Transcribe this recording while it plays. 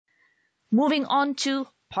Moving on to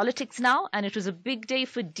politics now, and it was a big day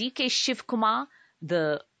for DK Shivakumar,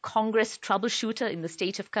 the Congress troubleshooter in the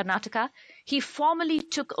state of Karnataka. He formally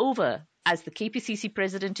took over as the KPCC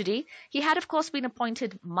president today. He had, of course, been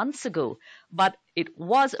appointed months ago, but it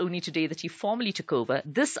was only today that he formally took over.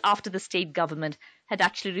 This after the state government had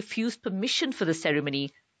actually refused permission for the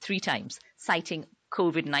ceremony 3 times, citing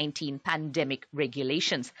COVID-19 pandemic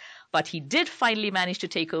regulations. But he did finally manage to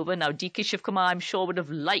take over. Now, DK Shivakumar, I'm sure, would have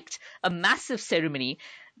liked a massive ceremony,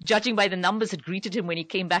 judging by the numbers that greeted him when he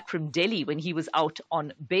came back from Delhi when he was out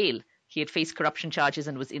on bail. He had faced corruption charges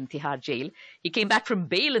and was in Tihar jail. He came back from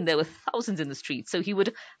bail and there were thousands in the streets. So he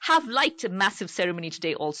would have liked a massive ceremony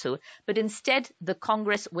today also. But instead, the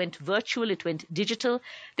Congress went virtual. It went digital.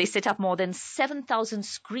 They set up more than 7,000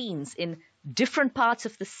 screens in different parts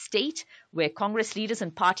of the state where Congress leaders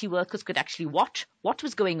and party workers could actually watch what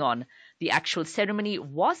was going on. The actual ceremony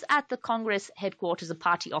was at the Congress headquarters of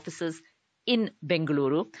party offices in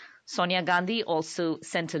Bengaluru. Sonia Gandhi also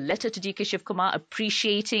sent a letter to DK Shivakumar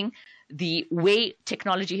appreciating the way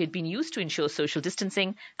technology had been used to ensure social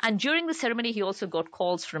distancing. And during the ceremony, he also got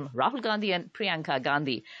calls from Rahul Gandhi and Priyanka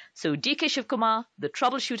Gandhi. So DK Shivakumar, the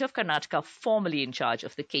troubleshooter of Karnataka, formally in charge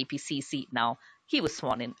of the KPCC now. He was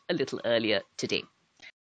sworn in a little earlier today.